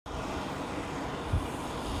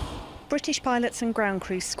British pilots and ground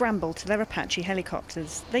crews scramble to their Apache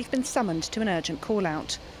helicopters. They've been summoned to an urgent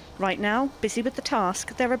call-out. Right now, busy with the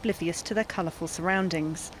task, they're oblivious to their colourful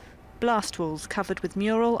surroundings. Blast walls covered with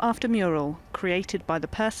mural after mural, created by the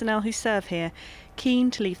personnel who serve here,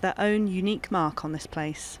 keen to leave their own unique mark on this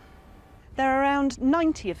place. There are around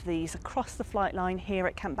 90 of these across the flight line here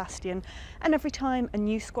at Camp Bastion, and every time a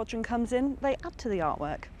new squadron comes in, they add to the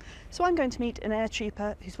artwork. So I'm going to meet an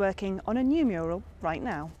airtrooper who's working on a new mural right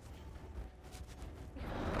now.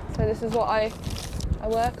 So this is what I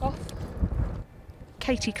work off.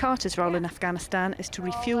 Katie Carter's role in Afghanistan is to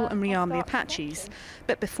refuel and rearm the Apaches,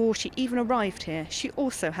 but before she even arrived here, she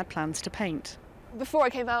also had plans to paint. Before I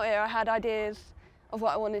came out here, I had ideas of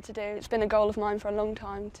what I wanted to do. It's been a goal of mine for a long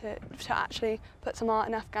time to actually put some art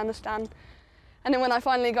in Afghanistan. And then when I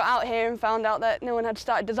finally got out here and found out that no one had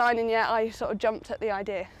started designing yet, I sort of jumped at the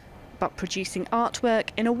idea. But producing artwork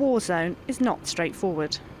in a war zone is not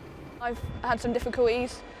straightforward. I've had some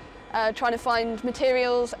difficulties trying to find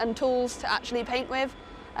materials and tools to actually paint with.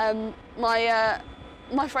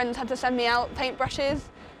 My friends had to send me out paintbrushes,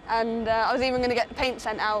 and I was even going to get the paint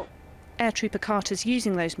sent out. Airtrooper Carter's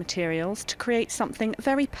using those materials to create something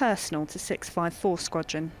very personal to 654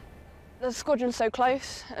 Squadron. The squadron's so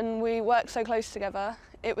close and we work so close together.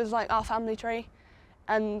 It was like our family tree.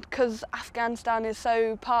 And because Afghanistan is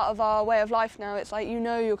so part of our way of life now, it's like you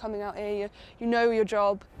know you're coming out here, you know your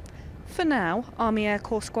job. For now, Army Air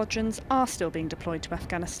Corps squadrons are still being deployed to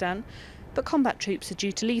Afghanistan, but combat troops are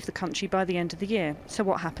due to leave the country by the end of the year. So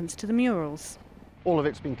what happens to the murals? All of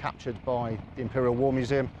it's been captured by the Imperial War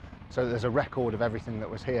Museum, so there's a record of everything that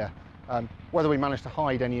was here. Whether we manage to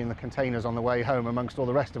hide any in the containers on the way home amongst all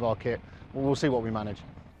the rest of our kit, we'll see what we manage.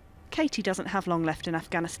 Katie doesn't have long left in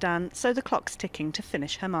Afghanistan, so the clock's ticking to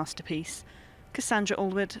finish her masterpiece. Cassandra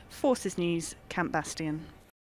Allwood, Forces News, Camp Bastion.